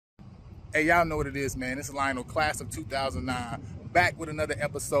Hey, y'all know what it is, man. It's Lionel, class of 2009, back with another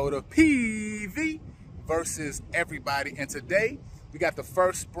episode of PV versus everybody. And today, we got the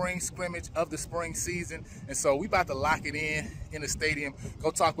first spring scrimmage of the spring season. And so we about to lock it in the stadium,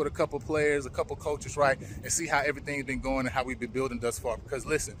 go talk with a couple players, a couple coaches, right? And see how everything's been going and how we've been building thus far. Because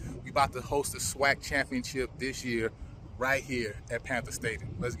listen, we about to host the SWAC championship this year, right here at Panther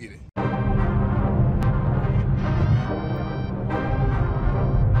Stadium. Let's get it.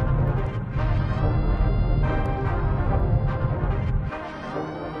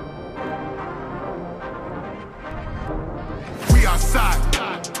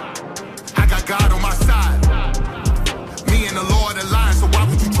 I got God on my side. Me and the Lord aligned, so why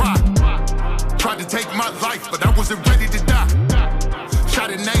would you try? Tried to take my life, but I wasn't ready to die. Shot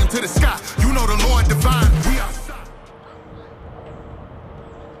a name to the sky. You know the Lord divine. We outside.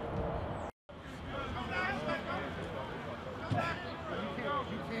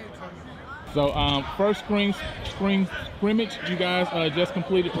 So first spring scrimmage you guys just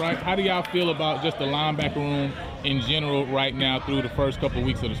completed, right? How do y'all feel about just the linebacker room in general right now through the first couple of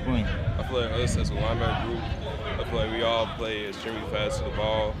weeks of the spring? I feel like us as a linebacker group, I feel like we all play extremely fast to the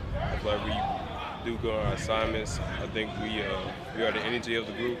ball. I feel like we do good on our assignments. I think we are the energy of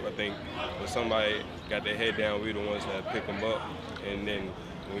the group. I think when somebody got their head down, we're the ones that pick them up. And then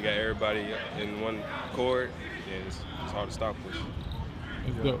when we got everybody in one chord, then it's hard to stop us.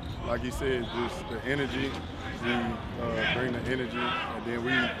 Yeah, like you said, just the energy. We bring the energy, and then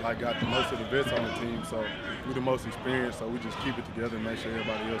we got the most of the vets on the team, so we're the most experienced, so we just keep it together and make sure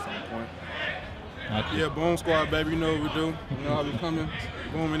everybody else on point. Yeah, boom squad, baby. You know what we do. You know how we coming,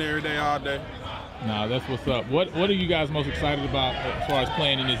 booming every day, all day. Nah, that's what's up. What are you guys most excited about as far as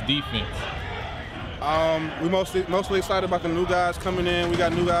playing in this defense? We mostly excited about the new guys coming in. We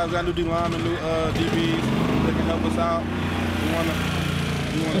got new guys, we got new D linemen, new DBs that can help us out.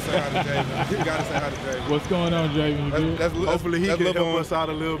 You want to say hi to Jaden. You got to say hi to Jaden. What's going on, Jaden? Hopefully he can help us out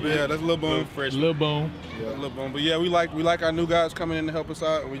a little bit. Yeah, that's Lil Boom. Lil Boom. Yeah, Lil Boom. But yeah, we like our new guys coming in to help us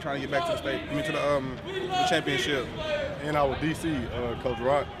out, and we trying to get back to the state, to the championship. And our DC, Coach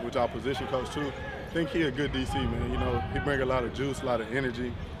Rock, which our position coach too, I think he a good DC, man. You know, he bring a lot of juice, a lot of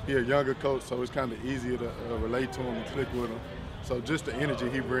energy. He a younger coach, so it's kind of easier to relate to him and click with him. So just the energy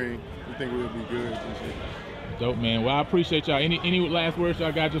he bring, we think we'll be good this year. Dope, man. Well, I appreciate y'all. Any last words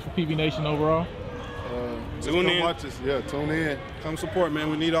y'all got just for PV Nation overall? Tune in. Watch us. Yeah, tune in. Come support, man.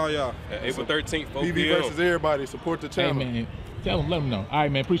 We need all y'all. April 13th, PV versus everybody. Support the channel. Hey, man. Tell them, let them know. All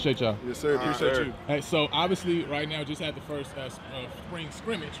right, man. Appreciate y'all. Yes, sir. Appreciate you. All right, so obviously, right now, just had the first spring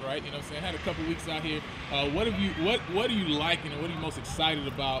scrimmage, right? You know what I'm saying? Had a couple weeks out here. What are you liking, and what are you most excited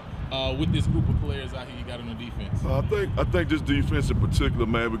about with this group of players out here you got on the defense? I think this defense in particular,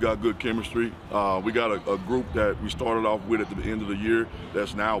 man, we got good chemistry. We got a group that we started off with at the end of the year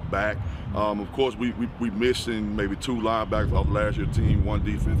that's now back. Of course, we missing maybe 2 linebackers off last year's team, 1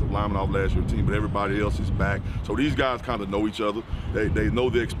 defensive lineman off last year's team, but everybody else is back. So these guys kind of know each other. They know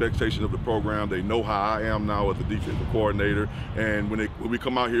the expectation of the program. They know how I am now as the defensive coordinator. And when we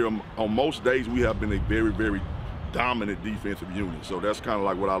come out here, on most days, we have been a very, very dominant defensive unit. So that's kind of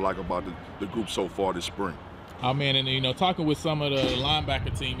like what I like about the group so far this spring. Oh, man, and, you know, talking with some of the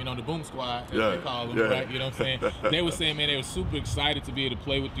linebacker team, you know, the Boom Squad, as they call them, right? You know what I'm saying? They were saying, man, they were super excited to be able to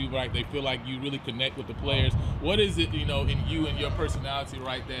play with you, right? They feel like you really connect with the players. What is it, you know, in you and your personality,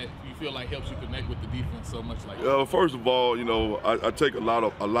 right, that you feel like helps you connect with the defense so much like that? First of all, you know, I take a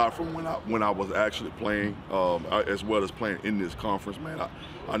lot from when I was actually playing, as well as playing in this conference, man.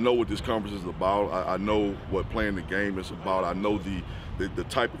 I know what this conference is about. I know what playing the game is about. I know the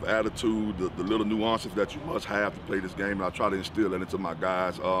type of attitude, the little nuances that you must have to play this game, and I try to instill that into my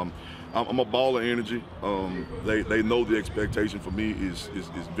guys. I'm a ball of energy. They know the expectation for me is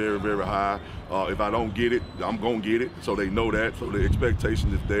very, very high. If I don't get it, I'm gonna get it. So they know that. So the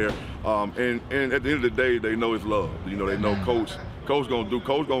expectation is there. And at the end of the day, they know it's love. You know, they know Coach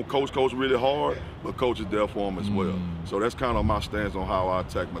gonna coach really hard, but Coach is there for them as well. So that's kind of my stance on how I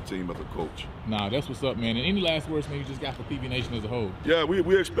attack my team as a coach. Nah, that's what's up, man. And any last words, man, you just got for PV Nation as a whole? Yeah,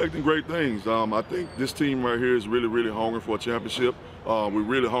 we're expecting great things. I think this team right here is really, really hungry for a championship. We're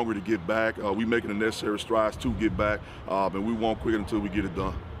really hungry to get back. We're making the necessary strides to get back, and we won't quit until we get it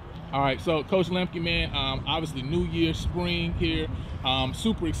done. All right, so Coach Lemke, man, obviously New Year, spring here,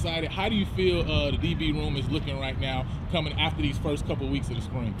 super excited. How do you feel the DB room is looking right now, coming after these first couple of weeks of the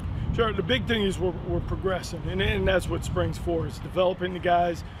spring? Sure, the big thing is we're progressing, and that's what spring's for, is developing the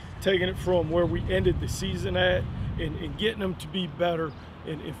guys, taking it from where we ended the season at, and getting them to be better,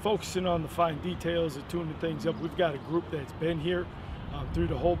 and focusing on the fine details and tuning things up. We've got a group that's been here. through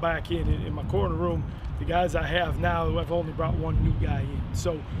the whole back end. In my corner room, the guys I have now, I've only brought one new guy in.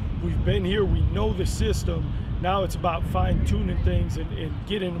 So we've been here, we know the system. Now it's about fine-tuning things and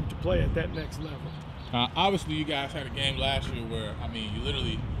getting them to play at that next level. Obviously, you guys had a game last year where, I mean, you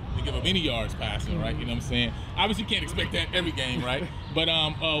literally didn't give up any yards passing, right? You know what I'm saying? Obviously, you can't expect that every game, right? But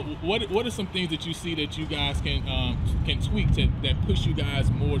what are some things that you see that you guys can tweak that push you guys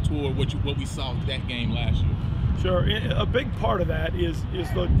more toward what we saw that game last year? Sure. A big part of that is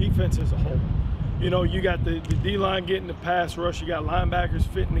the defense as a whole. You know, you got the D-line getting the pass rush, you got linebackers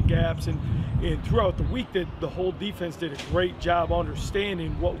fitting the gaps, and throughout the week the whole defense did a great job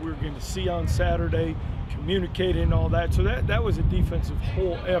understanding what we were going to see on Saturday, communicating and all that. So that was a defensive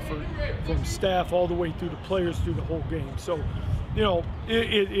whole effort from staff all the way through the players through the whole game. So, you know,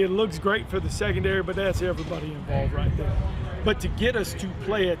 it looks great for the secondary, but that's everybody involved right there. But to get us to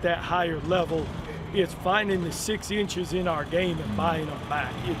play at that higher level, it's finding the 6 inches in our game and buying them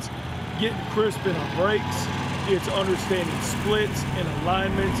back. It's getting crisp in our breaks. It's understanding splits and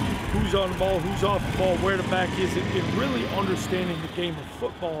alignments, who's on the ball, who's off the ball, where the back is. It's really understanding the game of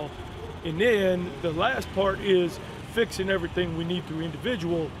football. And then the last part is fixing everything we need through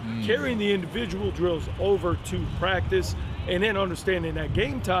individual, carrying the individual drills over to practice, and then understanding that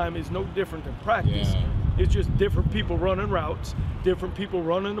game time is no different than practice. Yeah. It's just different people running routes, different people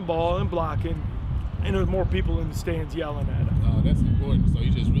running the ball and blocking, and there's more people in the stands yelling at them. That's important. So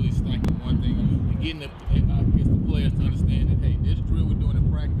you're just really stacking one thing and getting the players to understand that, hey, this drill we're doing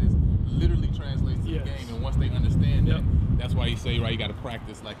in practice literally translates to the game. And once they understand that, that's why you say, right, you got to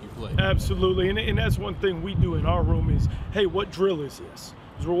practice like you play. Absolutely. And that's one thing we do in our room is, hey, what drill is this?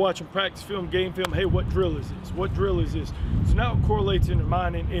 As we're watching practice film, game film, hey, what drill is this? What drill is this? So now it correlates in their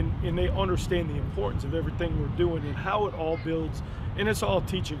mind, and they understand the importance of everything we're doing and how it all builds. And it's all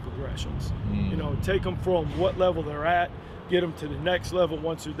teaching progressions. You know, take them from what level they're at, get them to the next level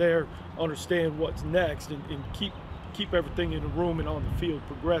once they're there, understand what's next, and keep everything in the room and on the field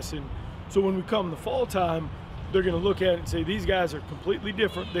progressing. So when we come to fall time, they're going to look at it and say, these guys are completely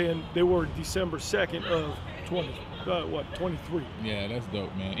different than they were December 2nd of 23. Yeah, that's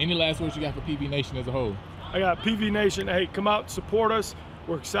dope, man. Any last words you got for PV Nation as a whole? I got PV Nation. Hey, come out, support us.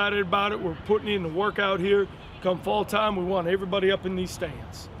 We're excited about it. We're putting in the work out here. Come fall time, we want everybody up in these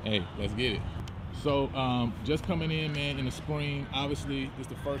stands. Hey, let's get it. So just coming in, man, in the spring, obviously this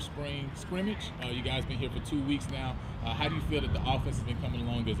is the first spring scrimmage. You guys been here for 2 weeks now. How do you feel that the offense has been coming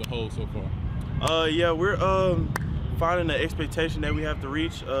along as a whole so far? Yeah, we're finding the expectation that we have to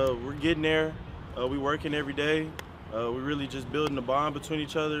reach. We're getting there. We're working every day. We're really just building a bond between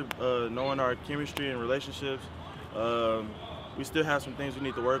each other, knowing our chemistry and relationships. We still have some things we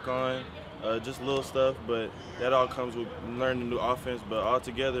need to work on, just little stuff, but that all comes with learning the new offense. But all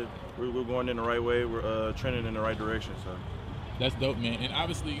together, we're going in the right way. We're trending in the right direction. So. That's dope, man. And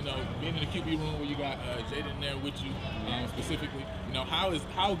obviously, you know, being in the QB room where you got Jaden there with you specifically, you know,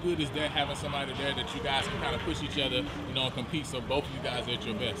 how good is that having somebody there that you guys can kind of push each other, you know, and compete, so both of you guys are at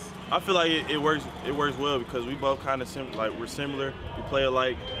your best? I feel like it works well because we both kind of we're similar. We play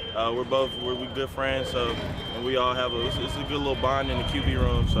alike. We're good friends, so, and we all have it's a good little bond in the QB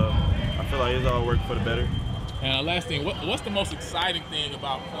room. So I feel like it's all working for the better. And last thing, what's the most exciting thing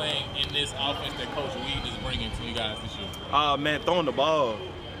about playing in this offense that Coach Weeden is bringing to you guys this year? Man, throwing the ball.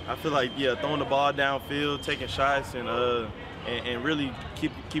 I feel like, throwing the ball downfield, taking shots, and really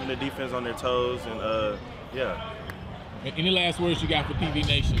keeping the defense on their toes, and Any last words you got for PV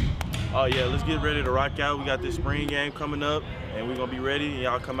Nation? Oh yeah, let's get ready to rock out. We got this spring game coming up, and we're gonna be ready.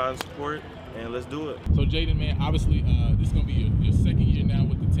 Y'all come out and support, and let's do it. So Jaden, man, obviously this is gonna be your second year now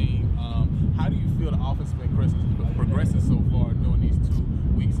with the team. How do you feel the offense has been progressing so far during these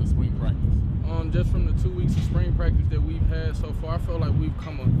 2 weeks of spring practice? Just from the 2 weeks of spring practice that we've had so far, I feel like we've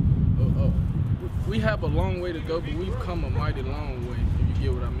come we have a long way to go, but we've come a mighty long way, if you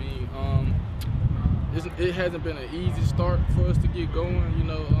get what I mean. It hasn't been an easy start for us to get going, you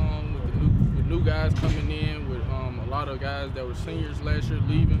know, with new guys coming in, with a lot of guys that were seniors last year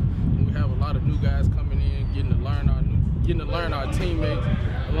leaving, and we have a lot of new guys coming in, getting to learn our teammates,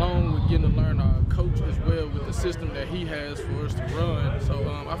 along with getting to learn our coach as well with the system that he has for us to run. So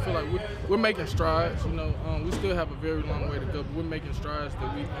I feel like we're making strides. You know, we still have a very long way to go, but we're making strides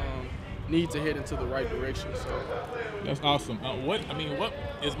that we need to head into the right direction. So that's awesome. What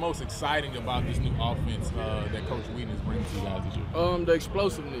is most exciting about this new offense that Coach Weeden is bringing to you guys this year? The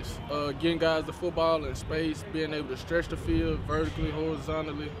explosiveness, getting guys the football in space, being able to stretch the field vertically,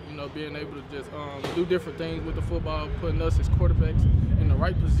 horizontally. You know, being able to just do different things with the football, putting us as quarterbacks in the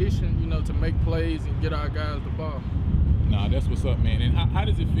right position, you know, to make plays and get our guys the ball. Nah, that's what's up, man. And how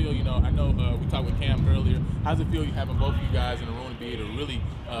does it feel? You know, I know we talked with Cam earlier. How does it feel having both of you guys in the room be able to really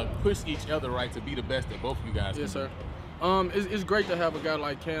push each other, right, to be the best that both of you guys can. Yes, sir. It's great to have a guy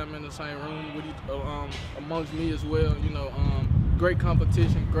like Cam in the same room with amongst me as well. You know, great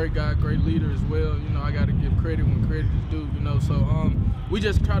competition, great guy, great leader as well. You know, I got to give credit when credit is due. You know, so we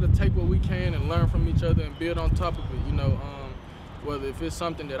just try to take what we can and learn from each other and build on top of it. You know, whether if it's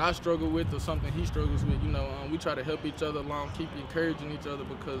something that I struggle with or something he struggles with, you know, we try to help each other along, keep encouraging each other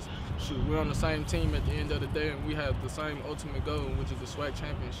because, shoot, we're on the same team at the end of the day and we have the same ultimate goal, which is the SWAC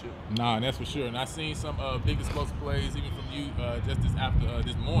championship. Nah, that's for sure. And I've seen some big explosive plays even from you just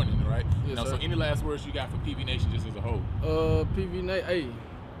this morning, right? Yes, now, sir. so any last words you got for PV Nation just as a whole? PV Nation, hey,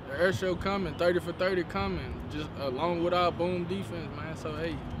 the air show coming, 30 for 30 coming, just along with our boom defense, man. So,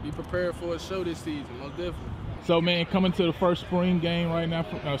 hey, be prepared for a show this season, most definitely. So, man, coming to the first spring game right now,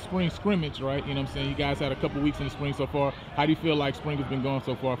 spring scrimmage, right? You know what I'm saying? You guys had a couple weeks in the spring so far. How do you feel like spring has been going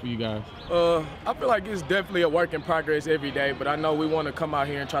so far for you guys? I feel like it's definitely a work in progress every day, but I know we want to come out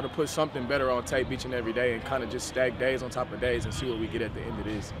here and try to put something better on tape each and every day and kind of just stack days on top of days and see what we get at the end of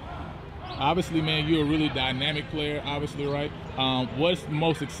this. Obviously, man, you're a really dynamic player, obviously, right? What's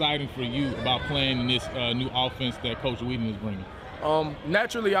most exciting for you about playing in this new offense that Coach Weeden is bringing?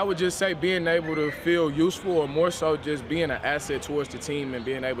 Naturally, I would just say being able to feel useful, or more so just being an asset towards the team and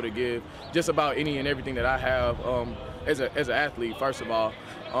being able to give just about any and everything that I have as an athlete, first of all.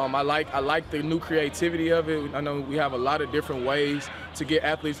 I like the new creativity of it. I know we have a lot of different ways to get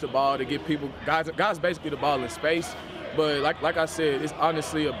athletes the ball, to get people, guys basically the ball in space. But like I said, it's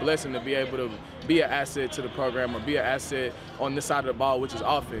honestly a blessing to be able to be an asset to the program or be an asset on this side of the ball, which is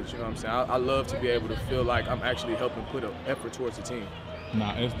offense. You know what I'm saying? I love to be able to feel like I'm actually helping put an effort towards the team.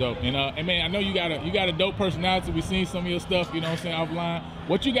 Nah, that's dope. And man, I know you got a dope personality. We've seen some of your stuff, you know what I'm saying, offline.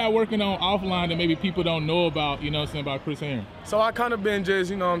 What you got working on offline that maybe people don't know about, you know what I'm saying, about Chris Herron? So I kind of been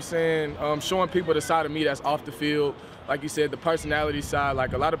just, you know what I'm saying, showing people the side of me that's off the field. Like you said, the personality side,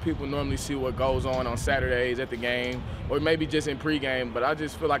 like a lot of people normally see what goes on Saturdays at the game or maybe just in pregame, but I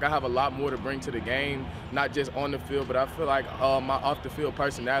just feel like I have a lot more to bring to the game, not just on the field, but I feel like my off-the-field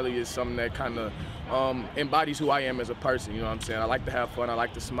personality is something that kind of embodies who I am as a person, you know what I'm saying? I like to have fun, I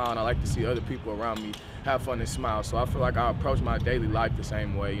like to smile, and I like to see other people around me have fun and smile. So I feel like I approach my daily life the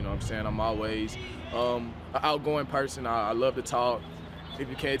same way, you know what I'm saying? I'm always an outgoing person. I love to talk. If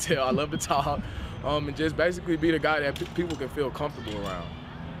you can't tell, I love to talk. And just basically be the guy that people can feel comfortable around.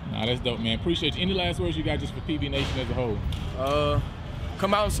 Nah, that's dope, man. Appreciate you. Any last words you got just for PV Nation as a whole?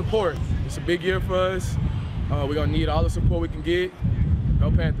 Come out and support. It's a big year for us. We're going to need all the support we can get. Go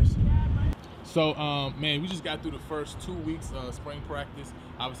Panthers. So, man, we just got through the first 2 weeks of spring practice,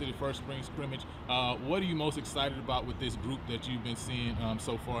 obviously the first spring scrimmage. What are you most excited about with this group that you've been seeing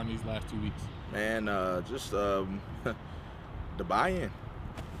so far in these last 2 weeks? Man, just the buy-in.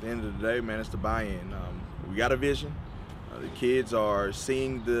 At the end of the day, man, it's the buy-in. We got a vision. The kids are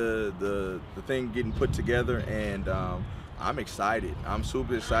seeing the thing getting put together, and I'm excited. I'm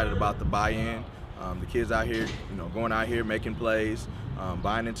super excited about the buy-in. The kids out here, you know, going out here making plays,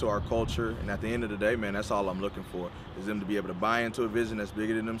 buying into our culture, and at the end of the day, man, that's all I'm looking for, is them to be able to buy into a vision that's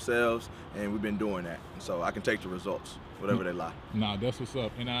bigger than themselves, and we've been doing that. And so I can take the results, whatever they lie. Nah, that's what's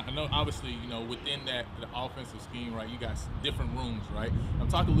up. And I know, obviously, you know, within that, the offensive scheme, right, you got different rooms, right?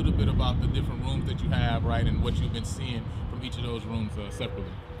 Talk a little bit about the different rooms that you have, right, and what you've been seeing from each of those rooms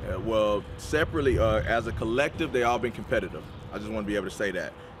separately. Yeah, well, separately, as a collective, they all been competitive. I just want to be able to say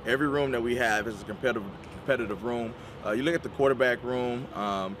that. Every room that we have is a competitive room. You look at the quarterback room,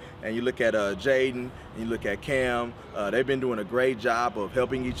 and you look at Jaden, and you look at Cam. They've been doing a great job of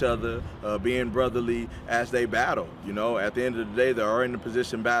helping each other, being brotherly as they battle. You know, at the end of the day, they are in a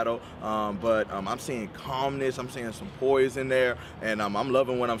position battle, but I'm seeing calmness. I'm seeing some poise in there, and I'm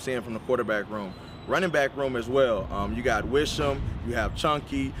loving what I'm seeing from the quarterback room. Running back room as well. You got Wisham, you have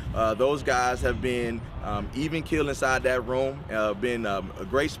Chunky. Those guys have been even keel inside that room, been a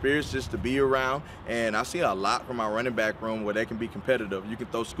great spirits just to be around. And I see a lot from our running back room where they can be competitive. You can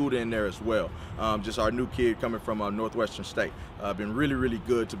throw Scooter in there as well. Just our new kid coming from Northwestern State. Been really, really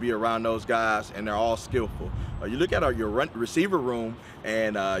good to be around those guys, and they're all skillful. You look at your receiver room,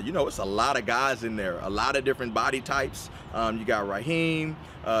 and you know, it's a lot of guys in there, a lot of different body types. You got Raheem,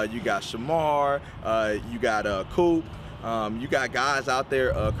 you got Shamar, you got Coop. You got guys out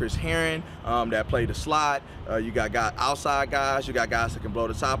there, Chris Herron, that play the slot. You got outside guys. You got guys that can blow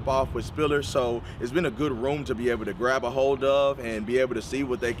the top off with Spiller. So it's been a good room to be able to grab a hold of and be able to see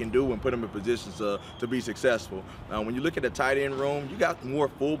what they can do and put them in positions to be successful. When you look at the tight end room, you got more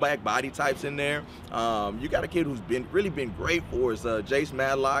fullback body types in there. You got a kid who's really been great for us, Jace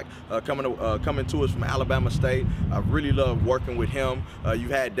Madlock, coming to us from Alabama State. I really love working with him.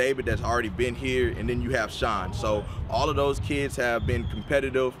 You've had David that's already been here, and then you have Sean. So all of those kids have been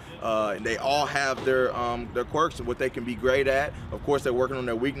competitive. And they all have their quirks and what they can be great at. Of course, they're working on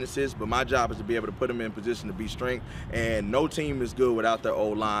their weaknesses, but my job is to be able to put them in position to be strength. And no team is good without their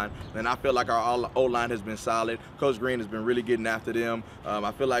O-line. And I feel like our O-line has been solid. Coach Green has been really getting after them.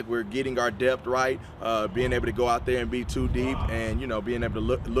 I feel like we're getting our depth right, being able to go out there and be too deep, and being able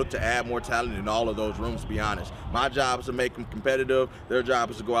to look to add more talent in all of those rooms. To be honest, my job is to make them competitive. Their job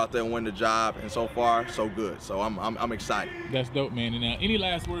is to go out there and win the job. And so far, so good. So I'm excited. That's dope, man. And any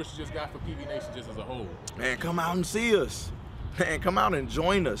last words you just got for PV Nation just as a whole? Man, come out and see us. Man, come out and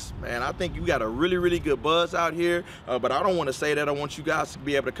join us, man. I think you got a really, really good buzz out here, but I don't want to say that. I want you guys to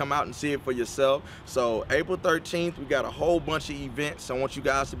be able to come out and see it for yourself. So April 13th, we got a whole bunch of events. I want you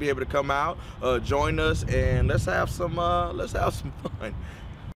guys to be able to come out, join us, and let's have some fun.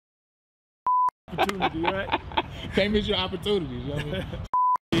 Opportunity, right? Can't miss your opportunities, you know what I mean?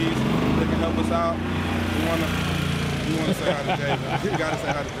 They can help us out. We want to say hi to Jaden. You got to say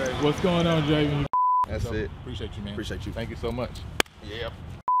hi to Jaden. What's going on, Jaden? That's it. Appreciate you, man. Appreciate you. Thank you so much. Yeah.